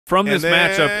from this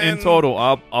matchup in total,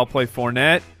 I'll play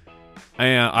Fournette,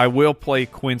 and I will play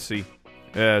Quincy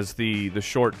as the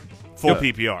short full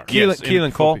PPR.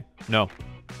 Keelan Cole? No.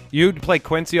 You'd play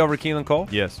Quincy over Keelan Cole?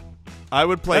 Yes. I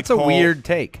would play That's Cole. a weird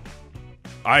take.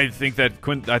 I think that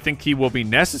I think he will be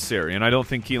necessary, and I don't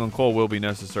think Keelan Cole will be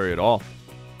necessary at all.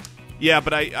 Yeah,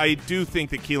 but I do think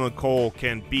that Keelan Cole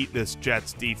can beat this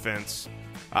Jets defense.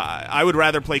 I would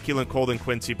rather play Keelan Cole than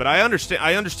Quincy, but I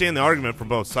understand the argument from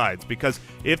both sides, because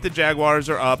if the Jaguars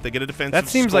are up, they get a defensive That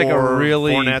seems score, like a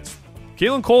really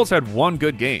Keelan Cole's had one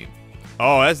good game.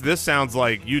 Oh, this sounds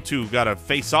like you two got to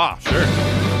face off. Sure.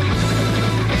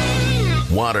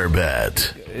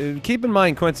 Waterbet. Keep in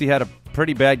mind, Quincy had a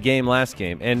pretty bad game last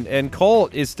game, and Cole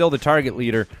is still the target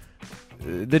leader.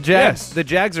 The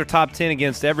Jags are top 10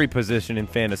 against every position in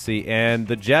fantasy, and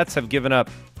the Jets have given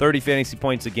up 30 fantasy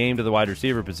points a game to the wide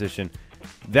receiver position.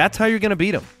 That's how you're going to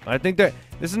beat them. I think that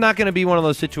this is not going to be one of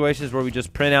those situations where we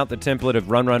just print out the template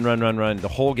of run the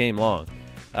whole game long.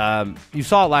 You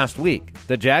saw it last week.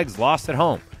 The Jags lost at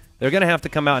home. They're going to have to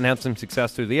come out and have some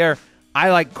success through the air.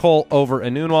 I like Cole over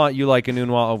Enunwa. You like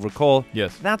Enunwa over Cole.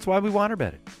 Yes. That's why we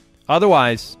waterbet it.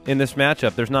 Otherwise, in this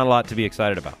matchup, there's not a lot to be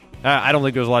excited about. I don't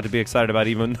think there's a lot to be excited about,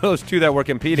 even those two that were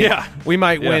competing. Yeah. We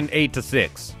might win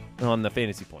 8-6 on the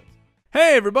fantasy points.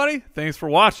 Hey, everybody. Thanks for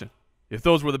watching. If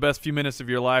those were the best few minutes of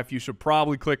your life, you should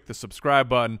probably click the subscribe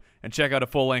button and check out a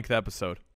full-length episode.